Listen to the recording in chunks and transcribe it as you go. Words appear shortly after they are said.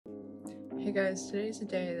Hey guys, today's the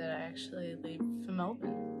day that I actually leave for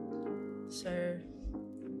Melbourne. So,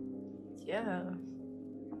 yeah.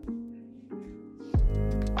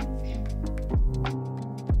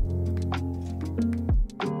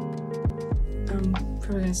 I'm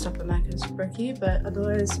probably gonna stop at Macca's brekkie, but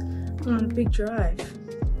otherwise I'm on a big drive.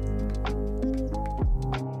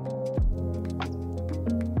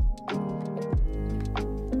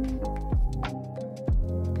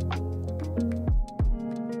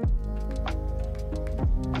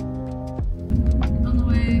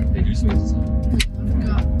 I've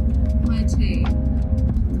got my tea.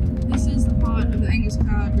 This is the part of the Angus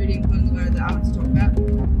card reading Pongo that I want to talk about.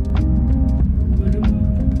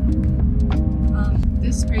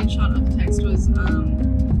 This screenshot of the text was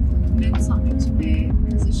meant something to me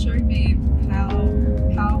because it showed me how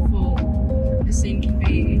powerful a scene can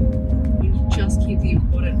be when you just keep the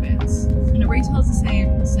important bits. And it retells the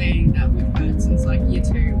same saying that we've heard since like year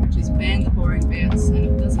 2, which is ban the boring bits, and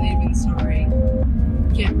if it doesn't need to be in the story,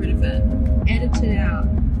 get rid of it. Edit it out.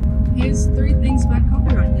 Here's 3 things about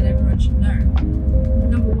copyright that everyone should know.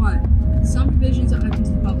 Number 1, some provisions are open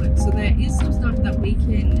to the public, so there is some stuff that we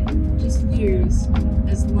can just use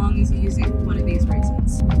as long as you use it for one of these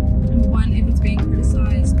reasons. Number 1, if it's being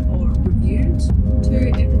criticized or reviewed. 2,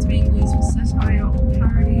 if it's being used for satire or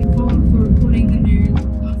parody. 4, for reporting the news.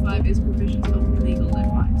 Number 5 is provisions of legal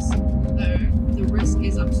advice. So the risk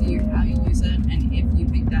is up to you how you use it and if you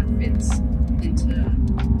think that fits into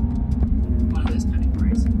one of those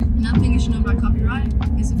categories. Another thing you should know about copyright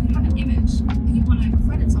is if you have an image and you want to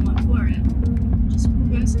credit someone for it, just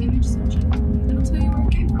reverse image search it. It'll tell you where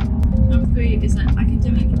it came from. Number 3 is that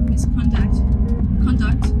academic misconduct,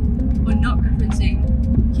 or not referencing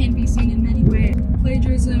can be seen in many ways.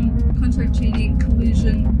 Plagiarism, contract cheating,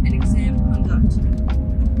 collusion, and exam conduct.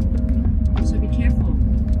 So be careful.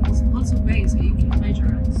 There's lots of ways that you can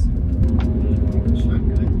plagiarize.